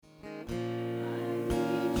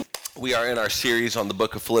We are in our series on the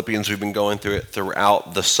book of Philippians. We've been going through it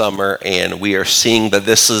throughout the summer, and we are seeing that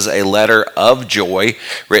this is a letter of joy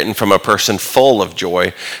written from a person full of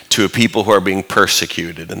joy to a people who are being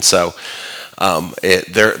persecuted. And so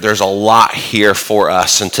there's a lot here for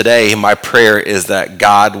us. And today, my prayer is that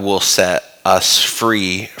God will set us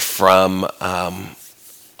free from a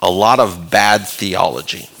lot of bad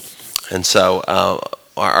theology. And so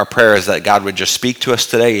our prayer is that God would just speak to us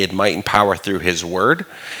today in might and power through his word,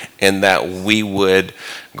 and that we would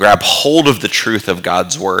grab hold of the truth of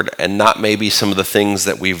God's word and not maybe some of the things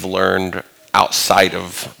that we've learned outside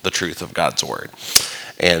of the truth of God's word.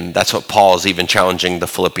 And that's what Paul is even challenging the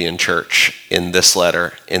Philippian church in this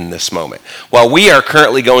letter, in this moment. While we are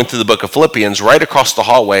currently going through the book of Philippians, right across the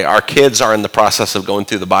hallway, our kids are in the process of going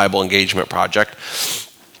through the Bible Engagement Project.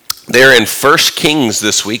 They're in 1 Kings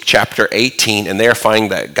this week, chapter 18, and they're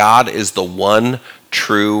finding that God is the one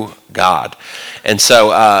true God. And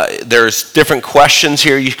so there's different questions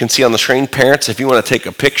here you can see on the screen. Parents, if you want to take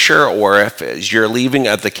a picture, or if as you're leaving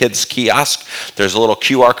at the kids' kiosk, there's a little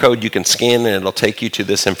QR code you can scan and it'll take you to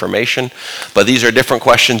this information. But these are different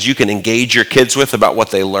questions you can engage your kids with about what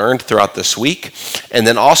they learned throughout this week. And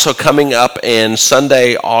then also coming up in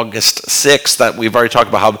Sunday, August 6th, that we've already talked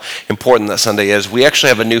about how important that Sunday is, we actually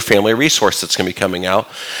have a new family resource that's going to be coming out.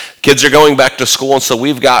 Kids are going back to school, and so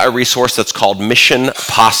we've got a resource that's called Mission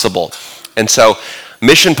Possible. And so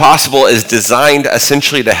Mission Possible is designed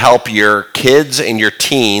essentially to help your kids and your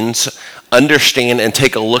teens understand and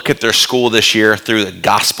take a look at their school this year through the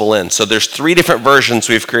gospel lens. So there's 3 different versions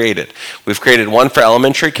we've created. We've created one for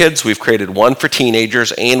elementary kids, we've created one for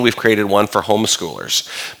teenagers, and we've created one for homeschoolers,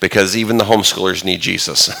 because even the homeschoolers need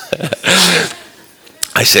Jesus.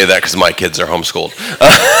 I say that because my kids are homeschooled.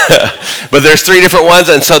 But there's 3 different ones,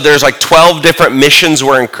 and so there's like 12 different missions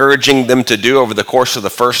we're encouraging them to do over the course of the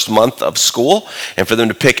first month of school, and for them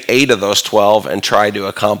to pick 8 of those 12 and try to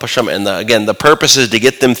accomplish them. And again, the purpose is to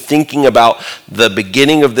get them thinking about the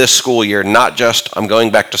beginning of this school year, not just I'm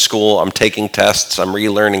going back to school, I'm taking tests, I'm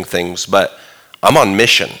relearning things, but I'm on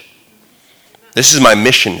mission. This is my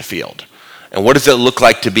mission field. And what does it look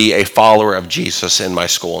like to be a follower of Jesus in my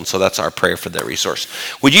school? And so that's our prayer for that resource.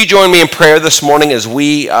 Would you join me in prayer this morning as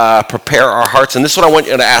we prepare our hearts? And this is what I want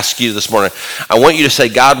you to ask you this morning. I want you to say,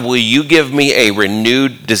 God, will you give me a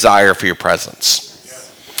renewed desire for your presence?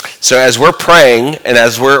 So as we're praying and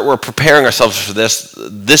as we're preparing ourselves for this,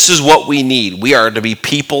 this is what we need. We are to be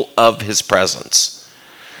people of his presence.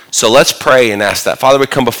 So let's pray and ask that. Father, we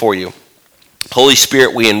come before you. Holy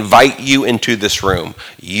Spirit, we invite you into this room.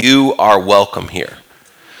 You are welcome here.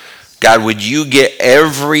 God, would you get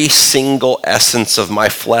every single essence of my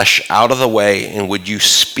flesh out of the way, and would you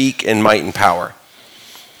speak in might and power?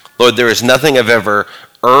 Lord, there is nothing I've ever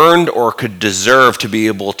earned or could deserve to be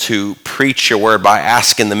able to preach your word. By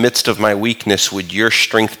asking in the midst of my weakness, would your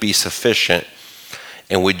strength be sufficient?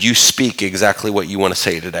 And would you speak exactly what you want to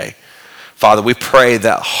say today? Father, we pray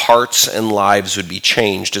that hearts and lives would be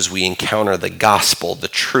changed as we encounter the gospel, the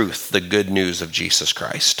truth, the good news of Jesus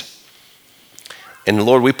Christ. And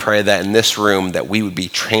Lord, we pray that in this room that we would be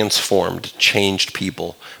transformed, changed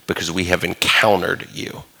people because we have encountered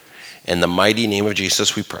you. In the mighty name of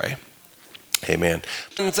Jesus we pray. Amen.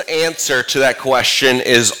 The answer to that question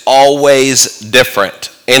is always different.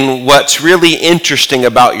 And what's really interesting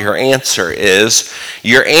about your answer is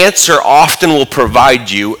your answer often will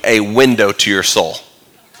provide you a window to your soul.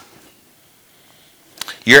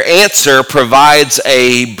 Your answer provides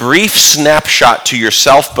a brief snapshot to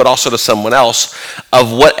yourself, but also to someone else,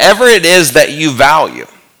 of whatever it is that you value.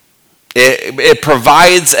 It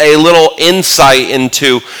provides a little insight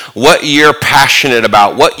into what you're passionate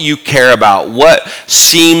about, what you care about, what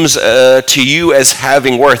seems to you as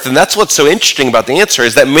having worth. And that's what's so interesting about the answer,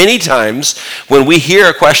 is that many times when we hear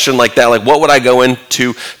a question like that, like what would I go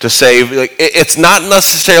into to say, like, it's not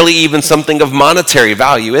necessarily even something of monetary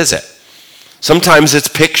value, is it? Sometimes it's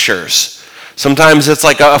pictures. Sometimes it's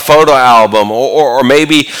like a photo album, or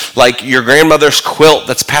maybe like your grandmother's quilt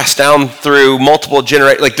that's passed down through multiple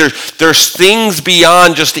generations. Like there's things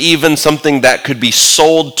beyond just even something that could be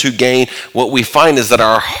sold to gain. What we find is that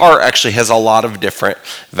our heart actually has a lot of different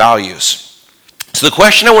values. So the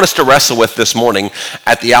question I want us to wrestle with this morning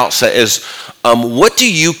at the outset is, what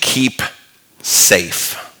do you keep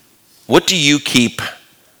safe? What do you keep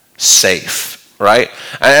safe? Right?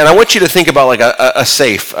 And I want you to think about like a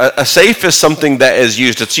safe. A safe is something that is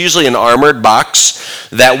used. It's usually an armored box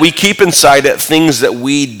that we keep inside it things that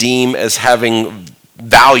we deem as having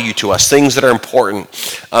value to us, things that are important,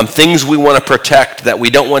 things we want to protect that we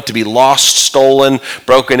don't want to be lost, stolen,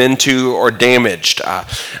 broken into, or damaged.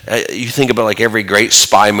 You think about like every great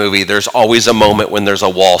spy movie, there's always a moment when there's a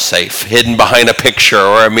wall safe hidden behind a picture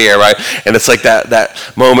or a mirror, right? And it's like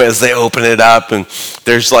that moment as they open it up and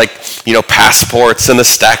there's like, passports and a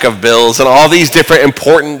stack of bills and all these different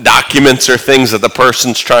important documents or things that the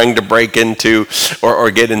person's trying to break into or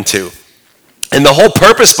get into. And the whole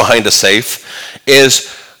purpose behind a safe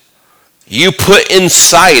is you put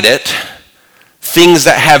inside it things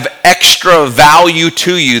that have extra value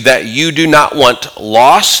to you that you do not want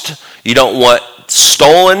lost, you don't want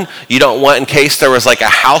stolen, you don't want in case there was like a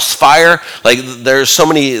house fire. Like there's so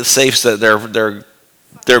many safes that they're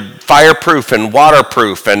fireproof and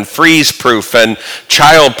waterproof and freeze-proof and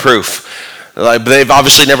child-proof. Like they've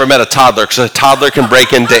obviously never met a toddler because a toddler can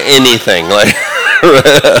break into anything. Like.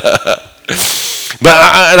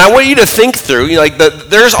 And I want you to think through,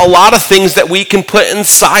 there's a lot of things that we can put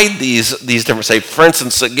inside these different safes. For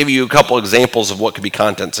instance, I'll give you a couple examples of what could be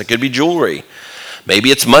contents. It could be jewelry.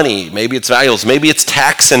 Maybe it's money. Maybe it's valuables. Maybe it's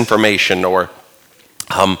tax information, or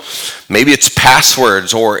maybe it's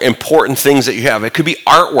passwords or important things that you have. It could be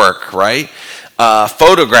artwork, right?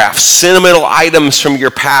 Photographs, sentimental items from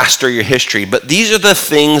your past or your history. But these are the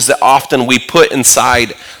things that often we put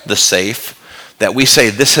inside the safe that we say,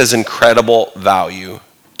 this has incredible value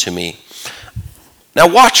to me. Now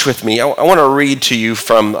watch with me. I want to read to you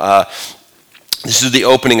from, this is the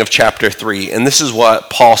opening of chapter 3, and this is what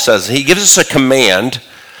Paul says. He gives us a command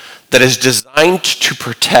that is designed to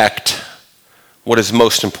protect what is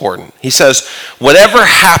most important. He says, whatever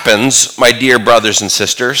happens, my dear brothers and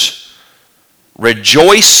sisters,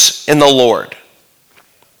 rejoice in the Lord.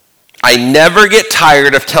 I never get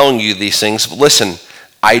tired of telling you these things, but listen,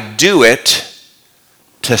 I do it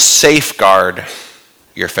to safeguard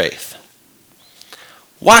your faith.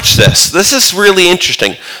 Watch this. This is really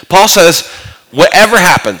interesting. Paul says, whatever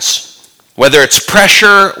happens, whether it's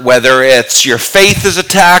pressure, whether it's your faith is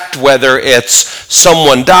attacked, whether it's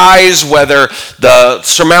someone dies, whether the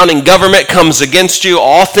surrounding government comes against you,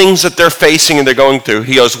 all things that they're facing and they're going through,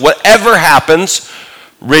 he goes, whatever happens,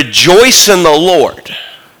 rejoice in the Lord.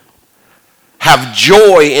 Have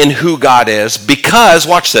joy in who God is because,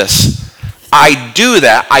 watch this, I do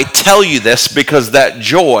that, I tell you this because that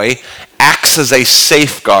joy acts as a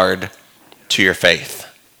safeguard to your faith.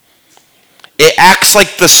 It acts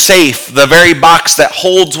like the safe, the very box that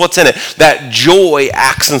holds what's in it. That joy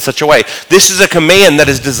acts in such a way. This is a command that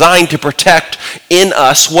is designed to protect in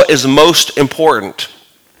us what is most important.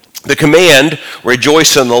 The command,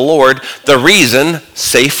 rejoice in the Lord. The reason,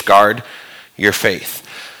 safeguard your faith.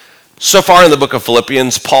 So far in the book of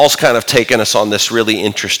Philippians, Paul's kind of taken us on this really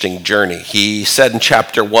interesting journey. He said in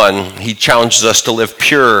chapter 1, he challenges us to live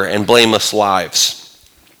pure and blameless lives.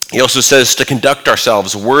 He also says to conduct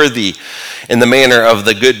ourselves worthy in the manner of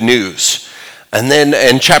the good news. And then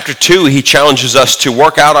in chapter 2, he challenges us to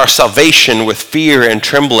work out our salvation with fear and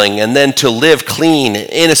trembling, and then to live clean and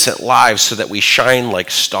innocent lives so that we shine like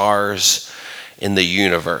stars in the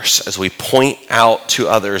universe as we point out to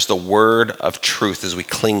others the word of truth as we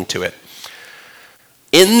cling to it.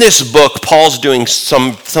 In this book, Paul's doing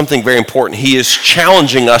something very important. He is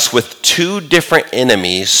challenging us with two different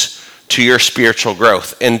enemies to your spiritual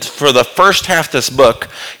growth. And for the first half of this book,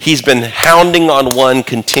 he's been hounding on one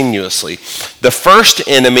continuously. The first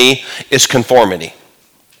enemy is conformity.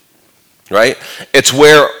 Right? It's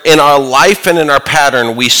where in our life and in our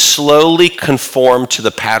pattern, we slowly conform to the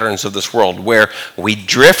patterns of this world, where we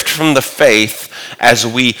drift from the faith as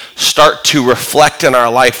we start to reflect in our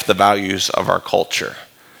life the values of our culture.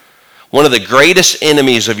 One of the greatest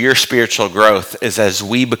enemies of your spiritual growth is as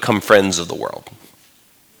we become friends of the world.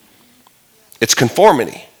 It's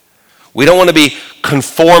conformity. We don't want to be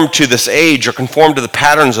conformed to this age or conformed to the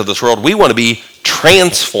patterns of this world. We want to be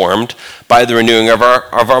transformed by the renewing of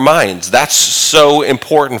our minds. That's so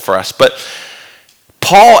important for us. But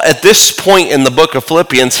Paul, at this point in the book of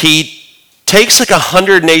Philippians, he takes like a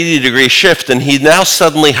 180-degree shift, and he now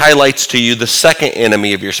suddenly highlights to you the second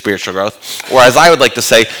enemy of your spiritual growth, or as I would like to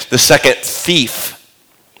say, the second thief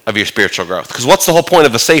of your spiritual growth. Because what's the whole point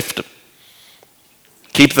of a safe?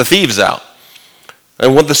 Keep the thieves out.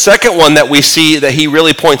 And what the second one that we see that he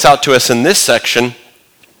really points out to us in this section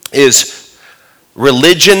is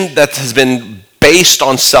religion that has been based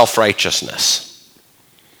on self-righteousness.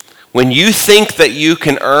 When you think that you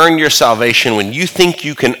can earn your salvation, when you think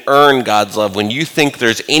you can earn God's love, when you think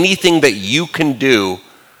there's anything that you can do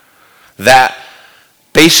that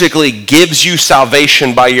basically gives you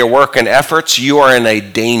salvation by your work and efforts, you are in a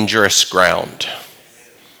dangerous ground.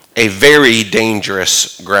 A very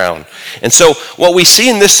dangerous ground. And so what we see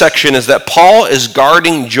in this section is that Paul is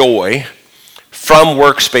guarding joy from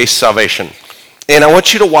works-based salvation. And I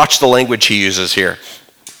want you to watch the language he uses here.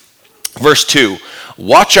 Verse 2,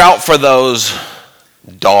 watch out for those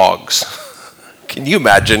dogs. Can you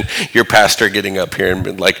imagine your pastor getting up here and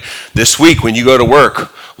being like, this week when you go to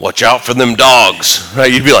work, watch out for them dogs.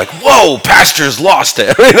 Right? You'd be like, whoa, pastor's lost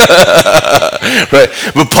it. Right?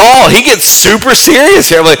 But Paul, he gets super serious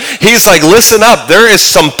here. He's like, listen up, there is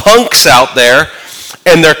some punks out there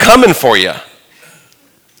and they're coming for you.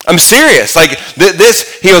 I'm serious.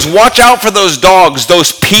 He goes, watch out for those dogs,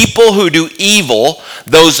 those people who do evil,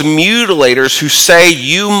 those mutilators who say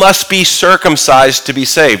you must be circumcised to be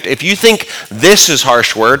saved. If you think this is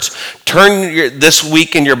harsh words, turn this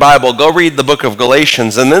week in your Bible, go read the book of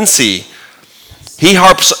Galatians and then see.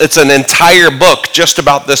 It's an entire book just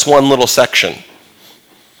about this one little section.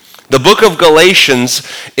 The book of Galatians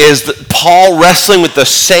is Paul wrestling with the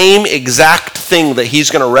same exact thing that he's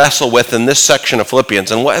going to wrestle with in this section of Philippians.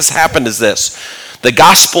 And what has happened is this. The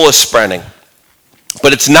gospel is spreading.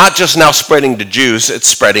 But it's not just now spreading to Jews, it's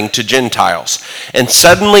spreading to Gentiles. And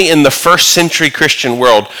suddenly in the first century Christian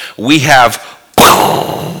world, we have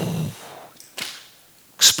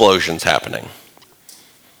explosions happening.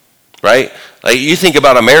 Right? You think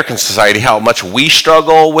about American society, how much we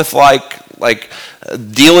struggle with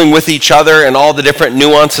dealing with each other and all the different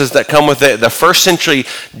nuances that come with it. The first century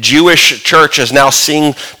Jewish church is now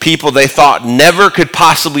seeing people they thought never could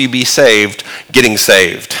possibly be saved, getting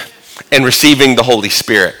saved and receiving the Holy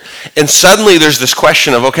Spirit. And suddenly there's this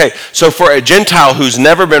question of, okay, so for a Gentile who's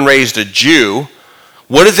never been raised a Jew,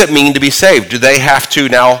 what does it mean to be saved? Do they have to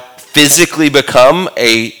now physically become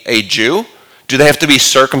a Jew? Do they have to be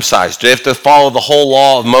circumcised? Do they have to follow the whole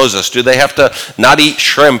law of Moses? Do they have to not eat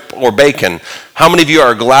shrimp or bacon? How many of you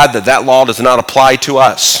are glad that law does not apply to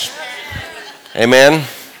us? Amen?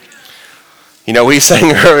 We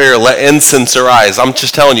sang earlier, let incense arise. I'm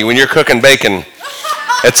just telling you, when you're cooking bacon,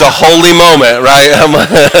 it's a holy moment, right?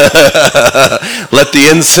 Let the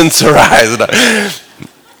incense arise.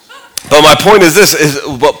 But my point is this, is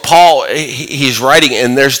what Paul, he's writing,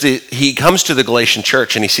 and he comes to the Galatian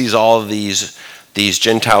church and he sees all of these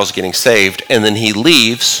Gentiles getting saved, and then he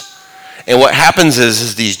leaves, and what happens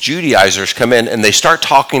is these Judaizers come in and they start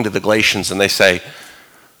talking to the Galatians and they say,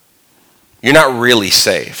 you're not really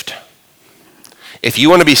saved. If you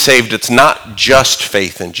want to be saved, it's not just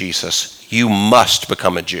faith in Jesus. You must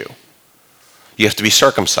become a Jew. You have to be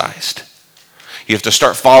circumcised. You have to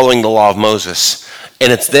start following the law of Moses.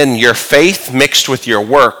 And it's then your faith mixed with your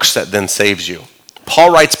works that then saves you.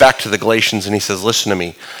 Paul writes back to the Galatians and he says, listen to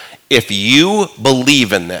me. If you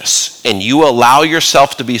believe in this and you allow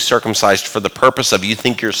yourself to be circumcised for the purpose of you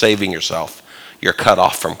think you're saving yourself, you're cut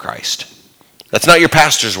off from Christ. That's not your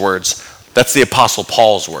pastor's words. That's the Apostle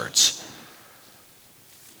Paul's words.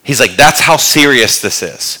 He's like, that's how serious this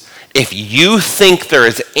is. If you think there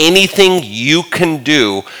is anything you can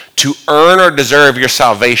do to earn or deserve your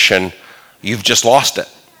salvation, you've just lost it.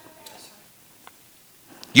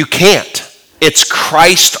 You can't. It's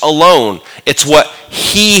Christ alone. It's what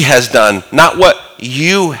he has done, not what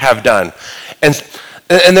you have done. And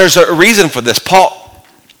there's a reason for this. Paul,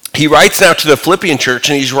 he writes now to the Philippian church,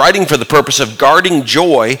 and he's writing for the purpose of guarding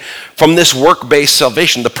joy from this work-based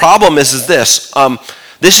salvation. The problem is this.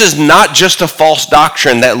 This is not just a false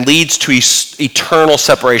doctrine that leads to eternal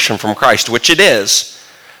separation from Christ, which it is,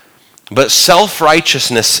 but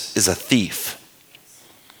self-righteousness is a thief.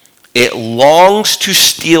 It longs to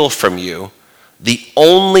steal from you the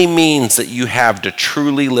only means that you have to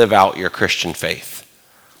truly live out your Christian faith,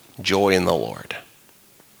 joy in the Lord.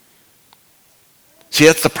 See,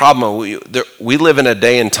 that's the problem. We live in a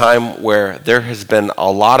day and time where there has been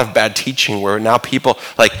a lot of bad teaching where now people,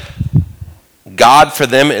 God for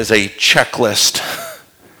them is a checklist.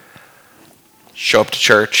 Show up to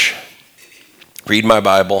church, read my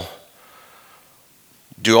Bible,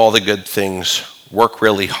 do all the good things, work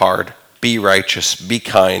really hard, be righteous, be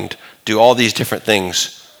kind, do all these different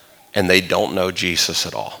things, and they don't know Jesus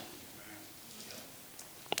at all.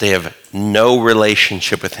 They have no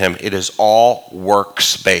relationship with him. It is all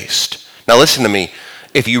works-based. Now listen to me.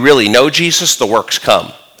 If you really know Jesus, the works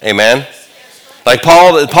come. Amen?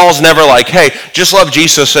 Paul's never like, hey, just love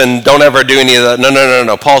Jesus and don't ever do any of that.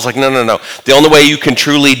 No. Paul's like, no. The only way you can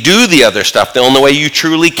truly do the other stuff, the only way you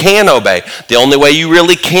truly can obey, the only way you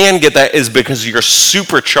really can get that is because you're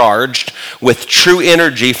supercharged with true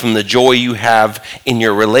energy from the joy you have in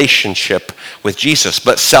your relationship with Jesus.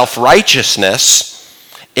 But self-righteousness,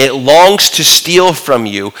 it longs to steal from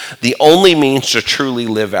you the only means to truly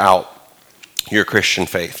live out your Christian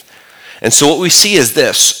faith. And so what we see is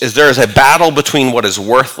this, is there is a battle between what is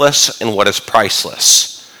worthless and what is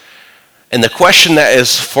priceless. And the question that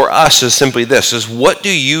is for us is simply this, is what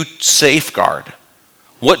do you safeguard?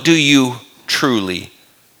 What do you truly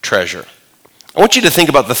treasure? I want you to think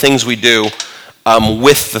about the things we do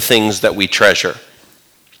with the things that we treasure.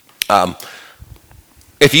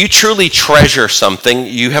 If you truly treasure something,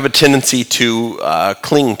 you have a tendency to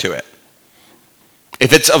cling to it.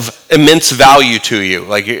 If it's of immense value to you,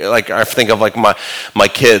 like I think of like my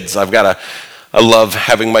kids. I love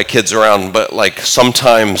having my kids around, but like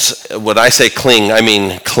sometimes when I say cling, I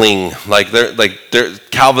mean cling.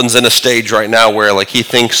 Calvin's in a stage right now where like he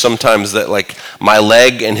thinks sometimes that like my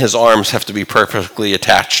leg and his arms have to be perfectly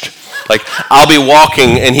attached. Like I'll be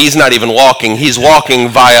walking and he's not even walking. He's walking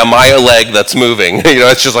via my leg that's moving.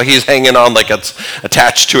 It's just like he's hanging on like it's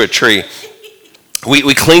attached to a tree.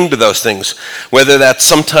 We cling to those things, whether that's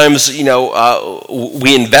sometimes, we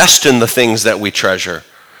invest in the things that we treasure,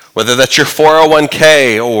 whether that's your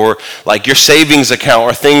 401k or like your savings account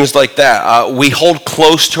or things like that. We hold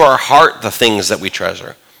close to our heart the things that we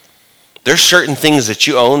treasure. There's certain things that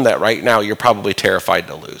you own that right now you're probably terrified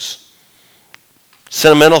to lose.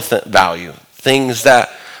 Sentimental value, things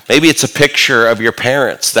that maybe it's a picture of your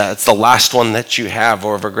parents that's the last one that you have,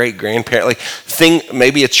 or of a great grandparent.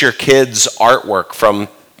 Maybe it's your kids' artwork from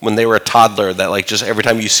when they were a toddler that like just every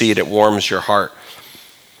time you see it, it warms your heart.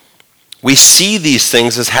 We see these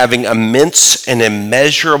things as having immense and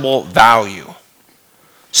immeasurable value.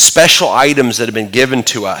 Special items that have been given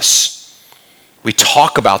to us. We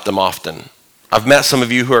talk about them often. I've met some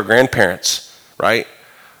of you who are grandparents, right?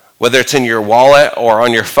 Whether it's in your wallet or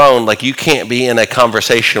on your phone, like you can't be in a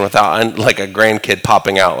conversation without like a grandkid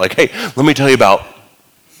popping out. Like, hey, let me tell you about.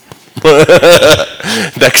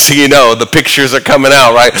 Next thing you know, the pictures are coming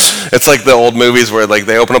out, right? It's like the old movies where like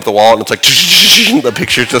they open up the wallet and it's like the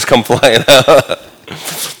pictures just come flying out.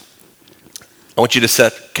 I want you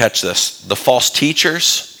to catch this. The false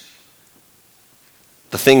teachers,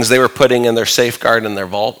 the things they were putting in their safeguard in their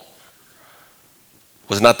vault,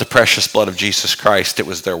 was not the precious blood of Jesus Christ, it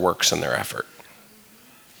was their works and their effort.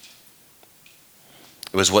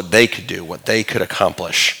 It was what they could do, what they could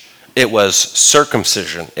accomplish. It was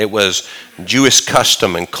circumcision. It was Jewish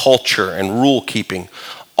custom and culture and rule keeping.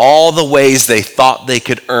 All the ways they thought they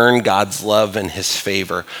could earn God's love and his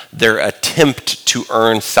favor. Their attempt to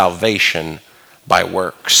earn salvation by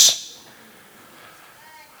works.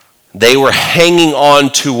 They were hanging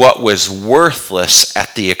on to what was worthless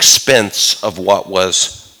at the expense of what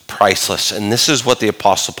was priceless. And this is what the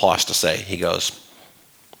Apostle Paul has to say. He goes,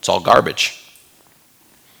 it's all garbage.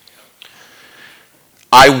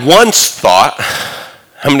 I once thought,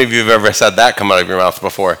 how many of you have ever said that come out of your mouth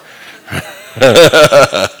before?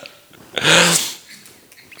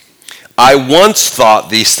 I once thought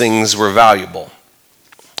these things were valuable,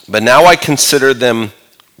 but now I consider them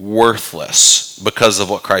worthless because of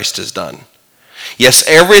what Christ has done. Yes,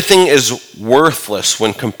 everything is worthless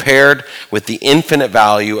when compared with the infinite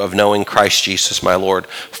value of knowing Christ Jesus my Lord.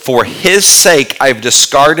 For his sake, I've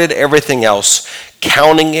discarded everything else,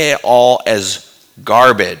 counting it all as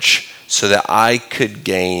garbage so that I could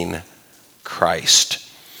gain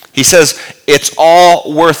Christ. He says it's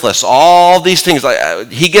all worthless. All these things,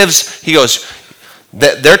 he goes,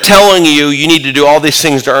 they're telling you need to do all these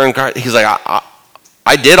things to earn Christ. He's like,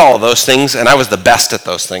 I did all those things, and I was the best at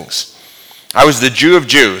those things. I was the Jew of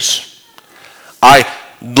Jews. I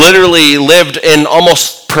literally lived in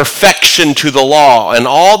almost perfection to the law, and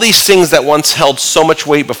all these things that once held so much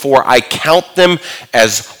weight before, I count them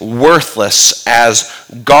as worthless, as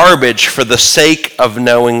garbage for the sake of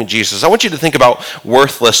knowing Jesus. I want you to think about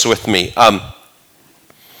worthless with me.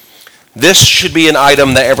 This should be an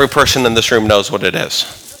item that every person in this room knows what it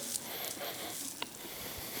is.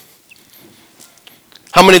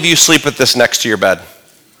 How many of you sleep with this next to your bed?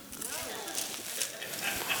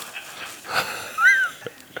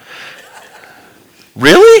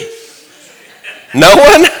 Really? No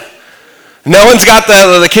one? No one's got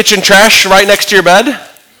the kitchen trash right next to your bed?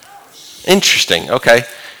 Interesting, okay.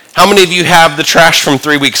 How many of you have the trash from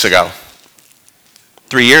 3 weeks ago?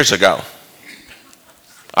 3 years ago?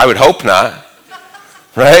 I would hope not,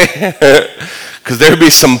 right? Because there'd be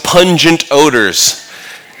some pungent odors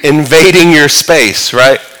invading your space,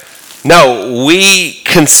 right? No, we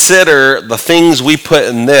consider the things we put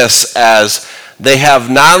in this as they have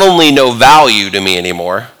not only no value to me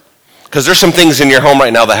anymore, because there's some things in your home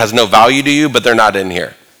right now that has no value to you, but they're not in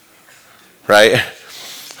here, right?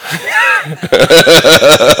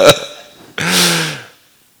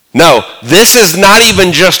 No, this is not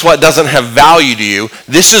even just what doesn't have value to you.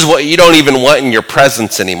 This is what you don't even want in your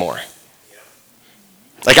presence anymore.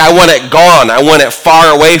 Like, I want it gone. I want it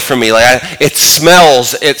far away from me. Like, it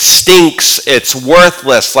smells, it stinks, it's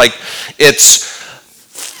worthless. Like, it's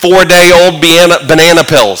 4-day-old banana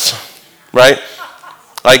pills, right?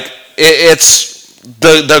 Like, it's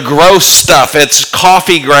the gross stuff. It's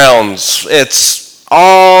coffee grounds. It's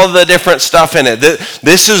all the different stuff in it.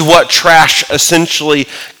 This is what trash essentially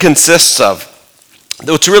consists of.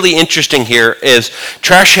 What's really interesting here is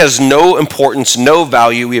trash has no importance, no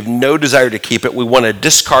value. We have no desire to keep it. We want to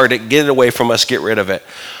discard it, get it away from us, get rid of it.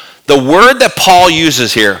 The word that Paul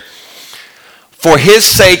uses here, for his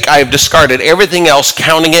sake I have discarded everything else,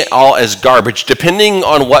 counting it all as garbage. Depending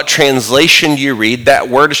on what translation you read, that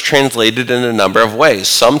word is translated in a number of ways.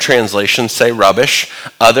 Some translations say rubbish.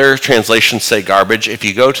 Other translations say garbage. If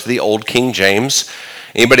you go to the Old King James,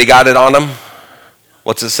 anybody got it on them?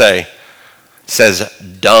 What's it say? Says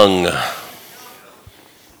dung.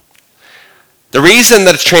 The reason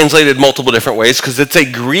that it's translated multiple different ways because it's a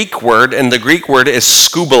Greek word, and the Greek word is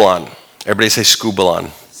skubalon. Everybody say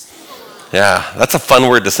skubalon. Yeah, that's a fun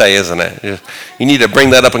word to say, isn't it? You need to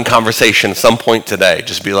bring that up in conversation at some point today.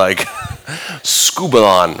 Just be like,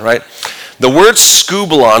 skubalon, right? The word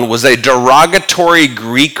skubalon was a derogatory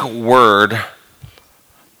Greek word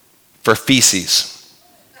for feces.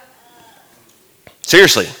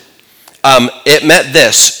 Seriously. It meant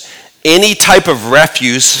this: any type of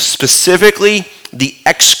refuse, specifically the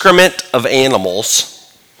excrement of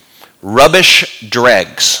animals, rubbish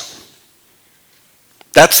dregs.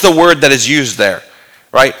 That's the word that is used there,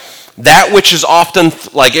 right? That which is often,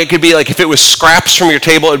 like, it could be like if it was scraps from your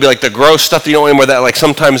table, it would be like the gross stuff that you don't anymore that, like,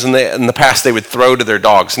 sometimes in the past they would throw to their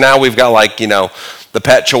dogs. Now we've got, like, the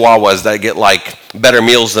pet chihuahuas that get, like, better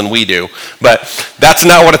meals than we do. But that's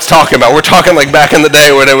not what it's talking about. We're talking, like, back in the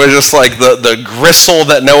day when it was just, like, the gristle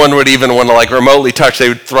that no one would even want to, like, remotely touch. They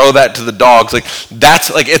would throw that to the dogs. Like, that's,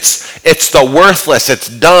 like, it's the worthless. It's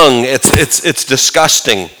dung. It's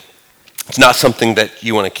disgusting. It's not something that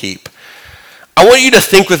you want to keep. I want you to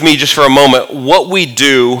think with me just for a moment what we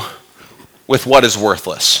do with what is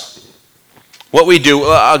worthless. What we do,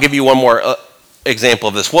 I'll give you one more example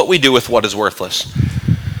of this. What we do with what is worthless.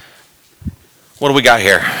 What do we got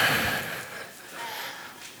here?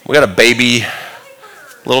 We got a baby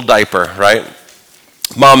little diaper, right?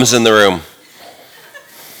 Mom's in the room.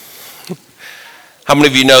 How many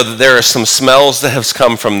of you know that there are some smells that have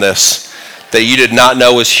come from this that you did not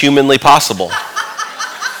know was humanly possible?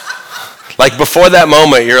 Like, before that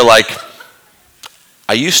moment, you're like,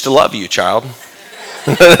 I used to love you, child.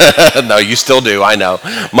 No, you still do, I know.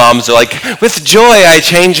 Moms are like, with joy I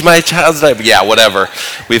changed my child's diaper. Yeah, whatever.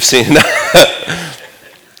 We've seen that.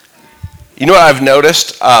 You know what I've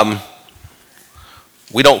noticed?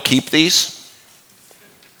 We don't keep these.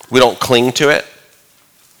 We don't cling to it.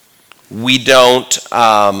 We don't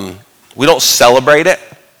celebrate it.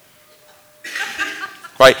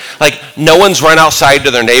 Right? Like, no one's run outside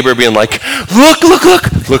to their neighbor being like, look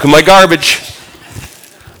at my garbage.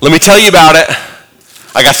 Let me tell you about it.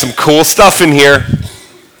 I got some cool stuff in here.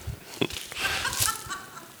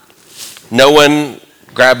 No one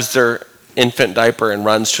grabs their infant diaper and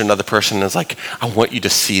runs to another person and is like, I want you to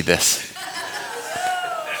see this.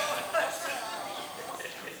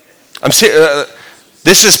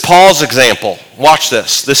 This is Paul's example. Watch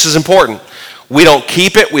this. This is important. We don't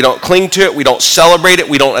keep it, we don't cling to it, we don't celebrate it,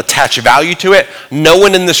 we don't attach value to it. No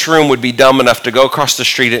one in this room would be dumb enough to go across the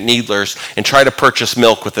street at Needler's and try to purchase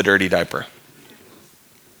milk with a dirty diaper.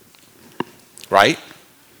 Right?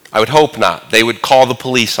 I would hope not. They would call the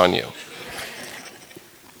police on you.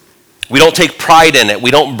 We don't take pride in it. We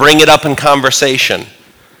don't bring it up in conversation.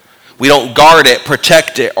 We don't guard it,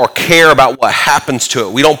 protect it, or care about what happens to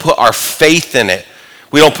it. We don't put our faith in it.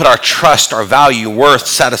 We don't put our trust, our value, worth,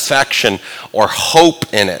 satisfaction, or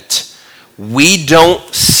hope in it. We don't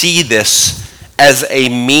see this as a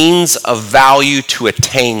means of value to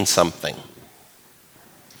attain something.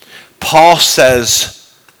 Paul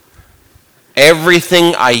says,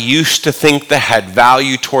 everything I used to think that had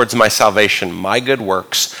value towards my salvation, my good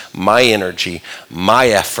works, my energy, my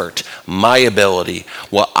effort, my ability,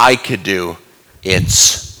 what I could do,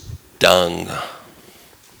 it's dung.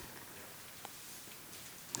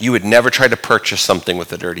 You would never try to purchase something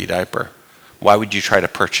with a dirty diaper. Why would you try to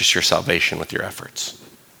purchase your salvation with your efforts?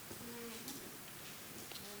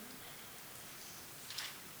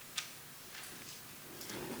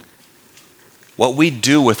 What we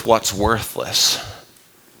do with what's worthless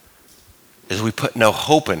is we put no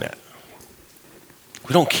hope in it.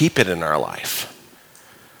 We don't keep it in our life.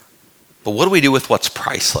 But what do we do with what's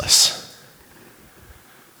priceless?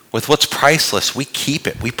 With what's priceless, we keep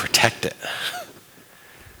it, we protect it.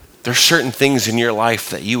 There's certain things in your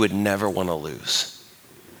life that you would never want to lose.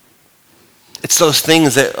 It's those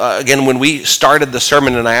things that, again, when we started the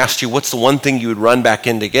sermon and I asked you, what's the one thing you would run back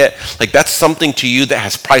in to get? Like, that's something to you that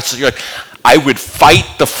has priceless. You're like, I would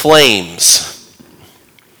fight the flames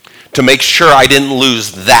to make sure I didn't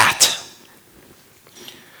lose that.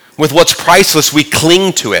 With what's priceless, we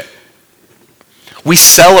cling to it. We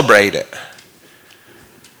celebrate it.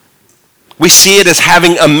 We see it as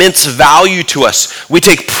having immense value to us. We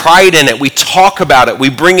take pride in it. We talk about it. We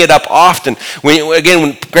bring it up often.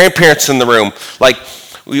 When grandparents in the room, like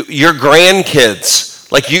your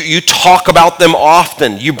grandkids, like you talk about them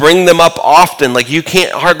often. You bring them up often. Like you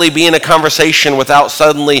can't hardly be in a conversation without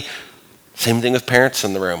suddenly, same thing with parents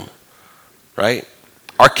in the room, right?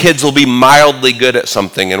 Our kids will be mildly good at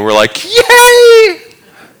something and we're like, yay!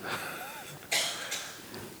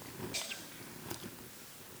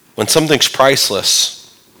 When something's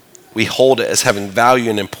priceless, we hold it as having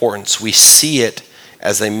value and importance. We see it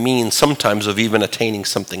as a means sometimes of even attaining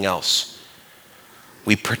something else.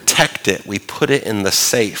 We protect it. We put it in the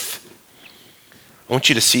safe. I want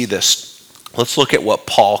you to see this. Let's look at what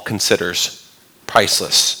Paul considers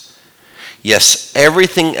priceless. Yes,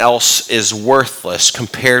 everything else is worthless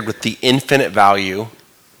compared with the infinite value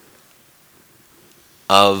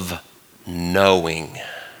of knowing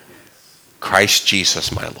Christ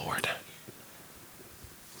Jesus, my Lord.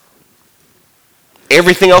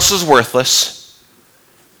 Everything else is worthless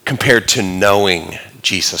compared to knowing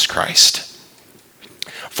Jesus Christ.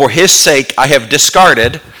 For his sake, I have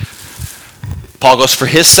discarded, Paul goes, for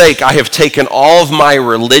his sake, I have taken all of my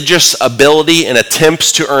religious ability and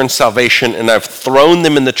attempts to earn salvation, and I've thrown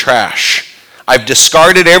them in the trash. I've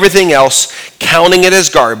discarded everything else, counting it as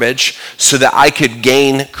garbage, so that I could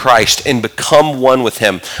gain Christ and become one with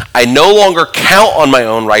him. I no longer count on my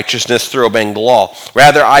own righteousness through obeying the law.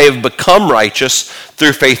 Rather, I have become righteous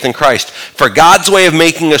through faith in Christ. For God's way of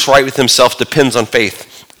making us right with himself depends on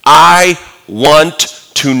faith. I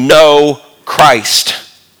want to know Christ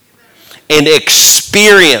and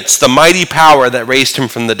experience the mighty power that raised him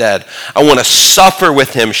from the dead. I want to suffer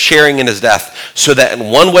with him, sharing in his death, so that in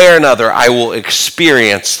one way or another, I will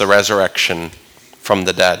experience the resurrection from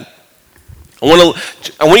the dead. I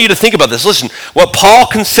want you to think about this. Listen, what Paul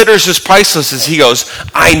considers as priceless is he goes,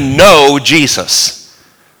 I know Jesus.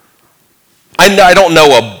 I don't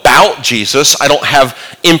know about Jesus. I don't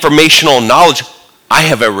have informational knowledge. I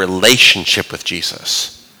have a relationship with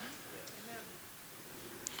Jesus.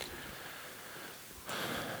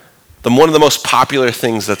 One of the most popular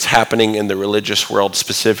things that's happening in the religious world,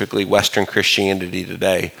 specifically Western Christianity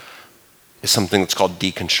today, is something that's called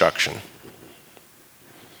deconstruction.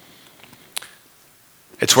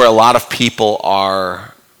 It's where a lot of people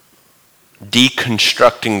are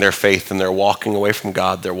deconstructing their faith and they're walking away from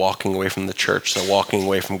God, they're walking away from the church, they're walking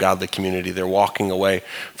away from God, the community, they're walking away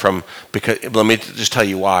from, because let me just tell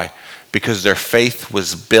you why. Because their faith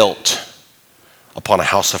was built upon a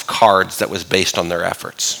house of cards that was based on their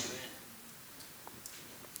efforts.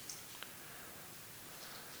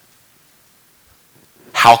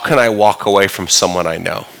 How can I walk away from someone I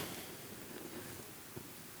know?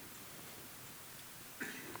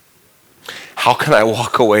 How can I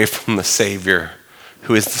walk away from the Savior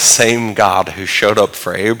who is the same God who showed up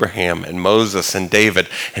for Abraham and Moses and David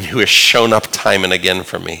and who has shown up time and again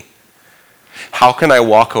for me? How can I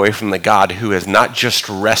walk away from the God who has not just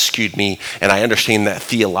rescued me, and I understand that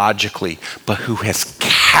theologically, but who has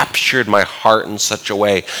captured my heart in such a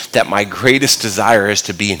way that my greatest desire is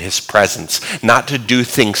to be in his presence, not to do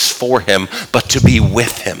things for him, but to be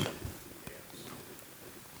with him?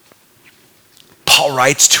 Paul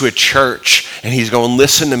writes to a church and he's going,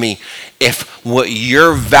 listen to me. If what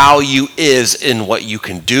your value is in what you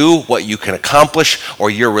can do, what you can accomplish,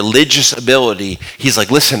 or your religious ability, he's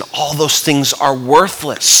like, listen, all those things are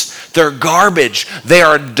worthless. They're garbage. They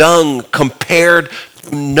are dung compared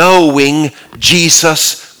to knowing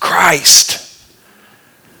Jesus Christ.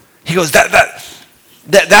 He goes,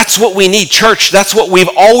 that's what we need, church. That's what we've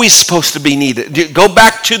always supposed to be needed. Go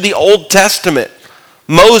back to the Old Testament.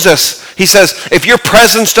 Moses, he says, if your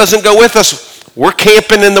presence doesn't go with us, we're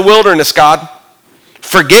camping in the wilderness, God.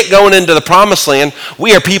 Forget going into the promised land.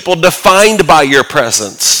 We are people defined by your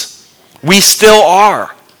presence. We still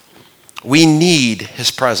are. We need his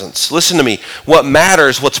presence. Listen to me. What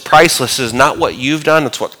matters, what's priceless, is not what you've done,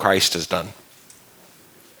 it's what Christ has done.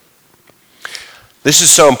 This is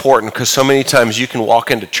so important because so many times you can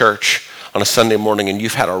walk into church on a Sunday morning and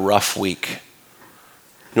you've had a rough week.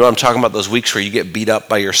 You know what I'm talking about? Those weeks where you get beat up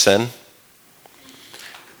by your sin.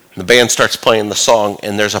 The band starts playing the song,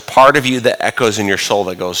 and there's a part of you that echoes in your soul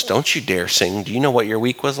that goes, don't you dare sing. Do you know what your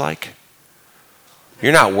week was like?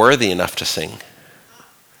 You're not worthy enough to sing.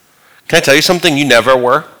 Can I tell you something? You never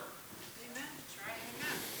were.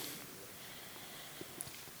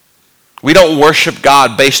 We don't worship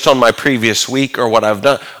God based on my previous week or what I've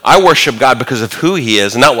done. I worship God because of who he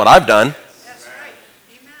is, not what I've done. That's right.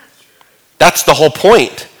 Amen. That's the whole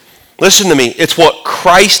point. Listen to me. It's what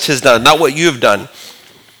Christ has done, not what you have done.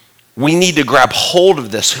 We need to grab hold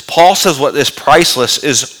of this. Paul says what is priceless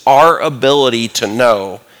is our ability to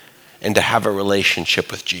know and to have a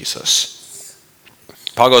relationship with Jesus.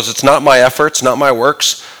 Paul goes, it's not my efforts, not my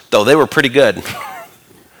works, though they were pretty good.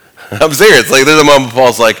 I'm serious. Like, there's a moment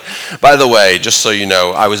Paul's like, by the way, just so you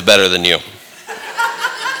know, I was better than you.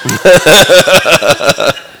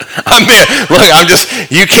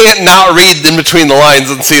 You can't not read in between the lines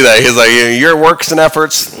and see that. He's like, your works and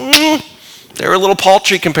efforts, they were a little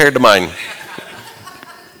paltry compared to mine.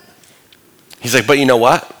 He's like, but you know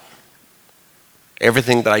what?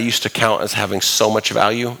 Everything that I used to count as having so much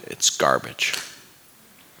value, it's garbage.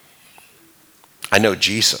 I know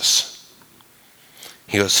Jesus.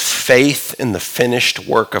 He goes, faith in the finished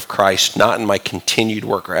work of Christ, not in my continued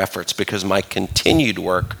work or efforts, because my continued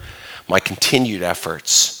work, my continued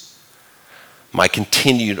efforts, my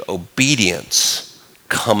continued obedience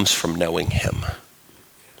comes from knowing him.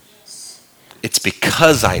 It's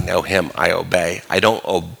because I know him, I obey. I don't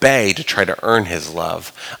obey to try to earn his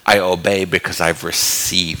love. I obey because I've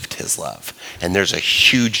received his love. And there's a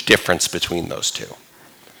huge difference between those two.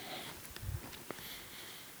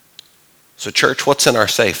 So church, what's in our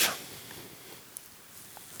safe?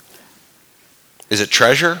 Is it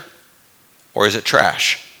treasure or is it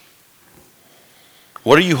trash?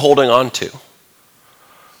 What are you holding on to?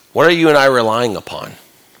 What are you and I relying upon?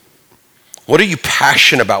 What are you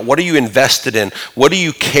passionate about? What are you invested in? What do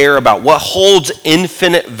you care about? What holds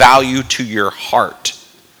infinite value to your heart?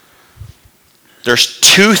 There's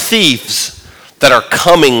two thieves that are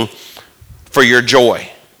coming for your joy.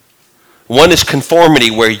 One is conformity,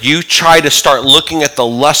 where you try to start looking at the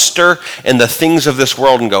luster and the things of this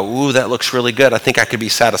world and go, ooh, that looks really good. I think I could be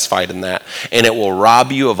satisfied in that. And it will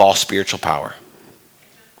rob you of all spiritual power.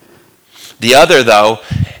 The other, though,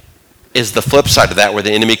 is the flip side of that, where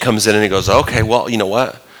the enemy comes in and he goes, okay, well, you know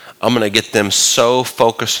what? I'm going to get them so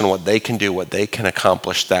focused on what they can do, what they can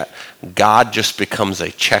accomplish, that God just becomes a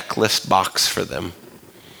checklist box for them.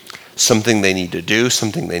 Something they need to do,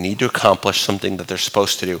 something they need to accomplish, something that they're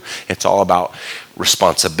supposed to do. It's all about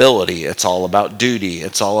responsibility. It's all about duty.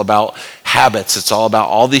 It's all about habits. It's all about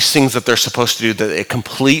all these things that they're supposed to do, that it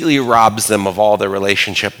completely robs them of all their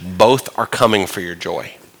relationship. Both are coming for your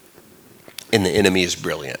joy. And the enemy is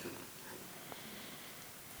brilliant.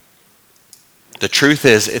 The truth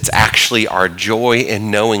is, it's actually our joy in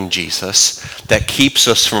knowing Jesus that keeps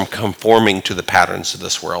us from conforming to the patterns of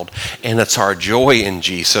this world. And it's our joy in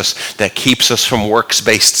Jesus that keeps us from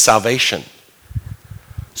works-based salvation.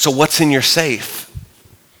 So what's in your safe?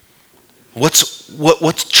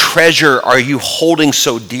 What treasure are you holding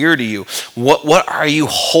so dear to you? What are you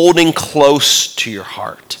holding close to your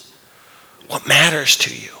heart? What matters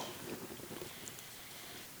to you?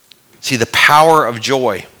 See, the power of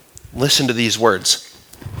joy. Listen to these words.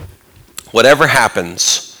 Whatever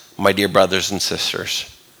happens, my dear brothers and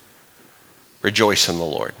sisters, rejoice in the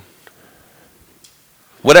Lord.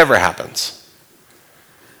 Whatever happens,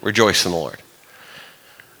 rejoice in the Lord.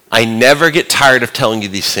 I never get tired of telling you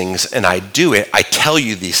these things, and I tell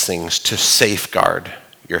you these things to safeguard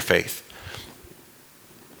your faith.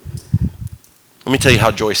 Let me tell you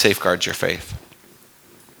how joy safeguards your faith.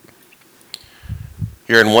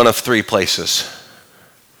 You're in one of three places.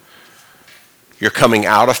 You're coming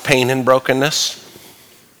out of pain and brokenness.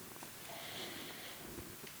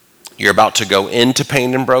 You're about to go into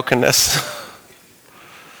pain and brokenness.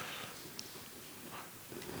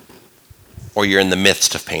 Or you're in the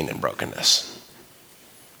midst of pain and brokenness.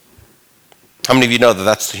 How many of you know that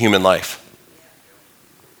that's the human life?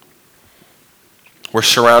 We're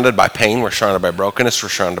surrounded by pain. We're surrounded by brokenness. We're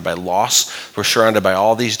surrounded by loss. We're surrounded by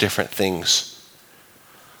all these different things.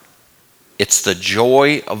 It's the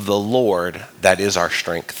joy of the Lord that is our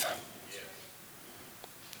strength.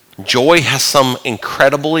 Joy has some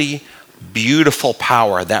incredibly beautiful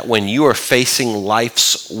power that when you are facing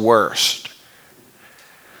life's worst,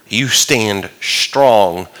 you stand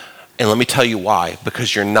strong. And let me tell you why.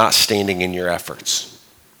 Because you're not standing in your efforts.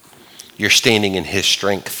 You're standing in his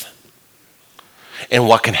strength. And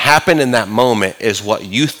what can happen in that moment is what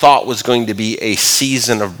you thought was going to be a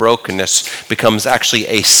season of brokenness becomes actually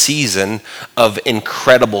a season of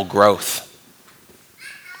incredible growth.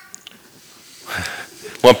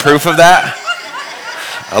 Want proof of that?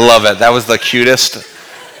 I love it. That was the cutest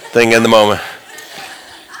thing in the moment.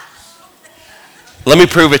 Let me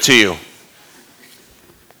prove it to you.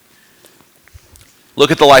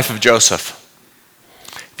 Look at the life of Joseph.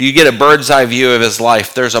 If If you get a bird's eye view of his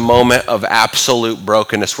life, there's a moment of absolute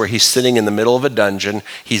brokenness where he's sitting in the middle of a dungeon.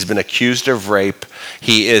 He's been accused of rape.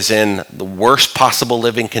 He is in the worst possible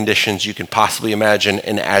living conditions you can possibly imagine.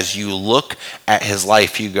 And as you look at his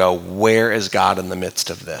life, you go, where is God in the midst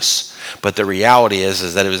of this? But the reality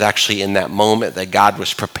is that it was actually in that moment that God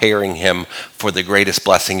was preparing him for the greatest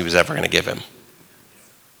blessing he was ever going to give him.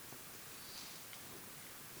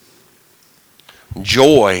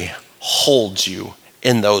 Joy holds you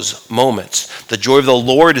in those moments. The joy of the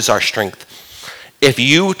Lord is our strength. If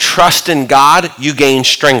you trust in God, you gain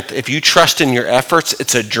strength. If you trust in your efforts,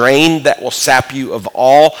 it's a drain that will sap you of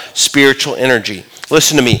all spiritual energy.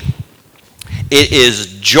 Listen to me. It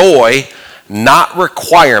is joy, not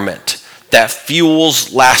requirement, that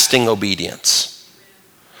fuels lasting obedience.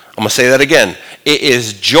 I'm going to say that again. It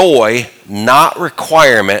is joy, not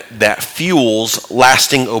requirement, that fuels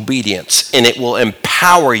lasting obedience, and it will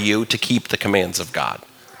empower you to keep the commands of God.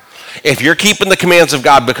 If you're keeping the commands of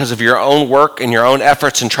God because of your own work and your own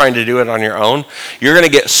efforts and trying to do it on your own, you're going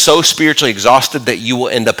to get so spiritually exhausted that you will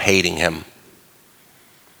end up hating him.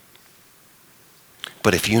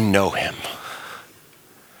 But if you know him,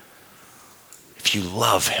 if you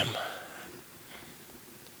love him,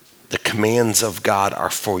 the commands of God are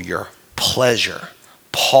for your pleasure.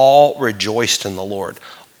 Paul rejoiced in the Lord.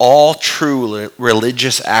 All true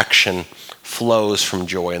religious action flows from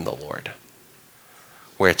joy in the Lord,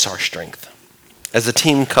 where it's our strength. As the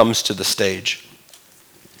team comes to the stage,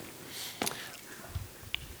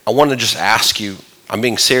 I want to just ask you, I'm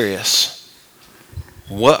being serious,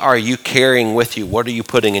 what are you carrying with you? What are you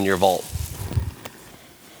putting in your vault?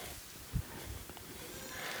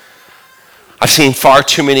 I've seen far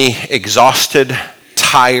too many exhausted,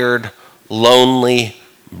 tired, lonely,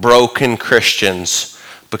 broken Christians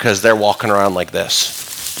because they're walking around like this.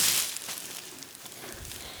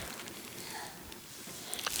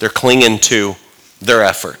 They're clinging to their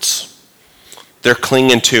efforts. They're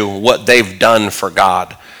clinging to what they've done for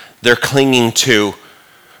God. They're clinging to,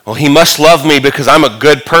 well, he must love me because I'm a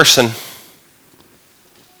good person.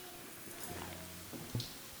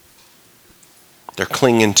 They're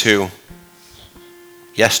clinging to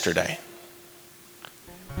yesterday.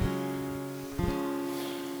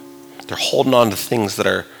 They're holding on to things that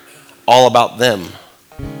are all about them.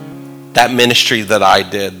 That ministry that I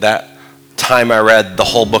did, that time I read the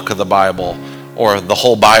whole book of the Bible, or the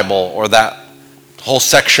whole Bible, or that whole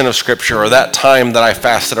section of scripture, or that time that I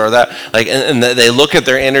fasted, or that, and they look at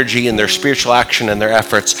their energy and their spiritual action and their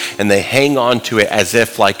efforts, and they hang on to it as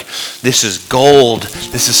if like, this is gold,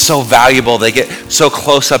 this is so valuable. They get so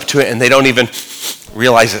close up to it and they don't even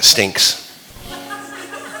realize it stinks.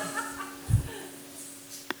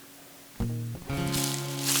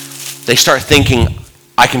 They start thinking,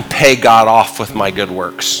 I can pay God off with my good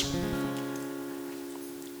works.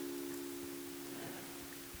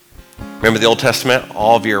 Remember the Old Testament?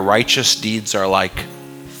 All of your righteous deeds are like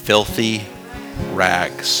filthy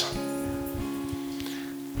rags.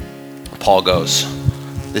 Paul goes,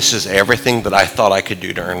 this is everything that I thought I could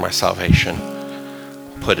do to earn my salvation.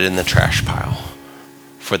 Put it in the trash pile.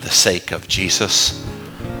 For the sake of Jesus,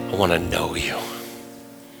 I want to know you.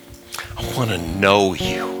 I want to know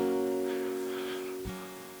you.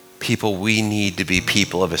 People, we need to be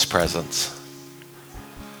people of his presence.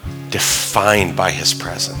 Defined by his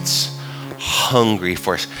presence. Hungry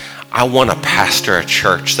for us. I want to pastor a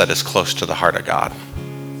church that is close to the heart of God.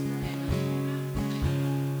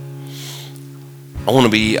 I want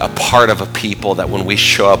to be a part of a people that when we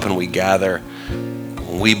show up and we gather,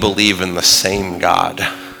 we believe in the same God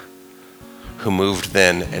who moved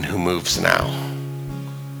then and who moves now.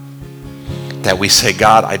 That we say,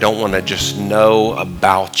 God, I don't want to just know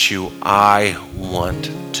about you. I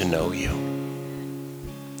want to know you.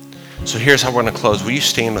 So here's how we're going to close. Will you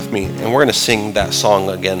stand with me? And we're going to sing that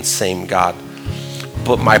song again, Same God.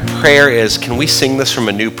 But my prayer is, can we sing this from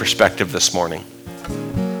a new perspective this morning?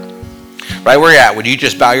 Right where you're at, would you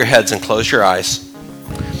just bow your heads and close your eyes?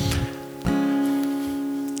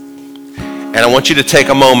 And I want you to take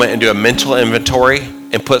a moment and do a mental inventory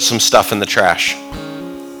and put some stuff in the trash.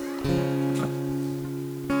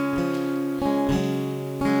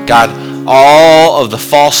 God, all of the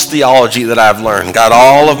false theology that I've learned, God,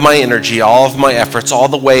 all of my energy, all of my efforts, all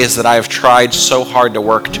the ways that I've tried so hard to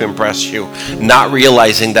work to impress you, not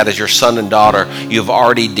realizing that as your son and daughter, you've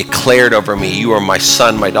already declared over me, you are my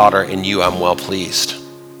son, my daughter, and you I'm well pleased.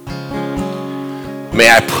 May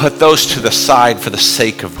I put those to the side for the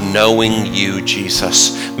sake of knowing you,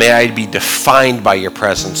 Jesus. May I be defined by your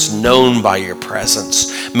presence, known by your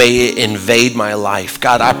presence. May it invade my life.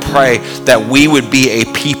 God, I pray that we would be a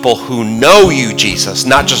people who know you, Jesus,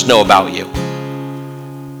 not just know about you.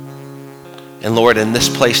 And Lord, in this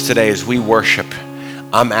place today as we worship,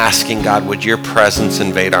 I'm asking, God, would your presence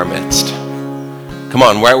invade our midst? Come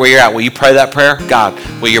on, right where you're at, will you pray that prayer? God,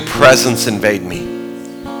 will your presence invade me?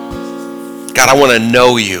 God, I want to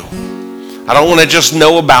know you. I don't want to just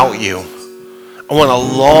know about you. I want to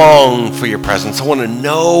long for your presence. I want to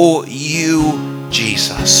know you,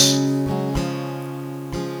 Jesus.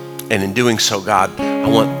 And in doing so, God, I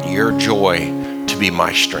want your joy to be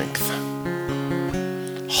my strength.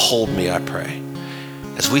 Hold me, I pray.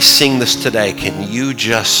 As we sing this today, can you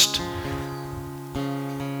just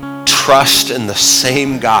trust in the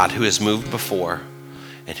same God who has moved before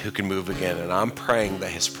and who can move again? And I'm praying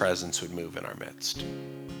that his presence would move in our midst.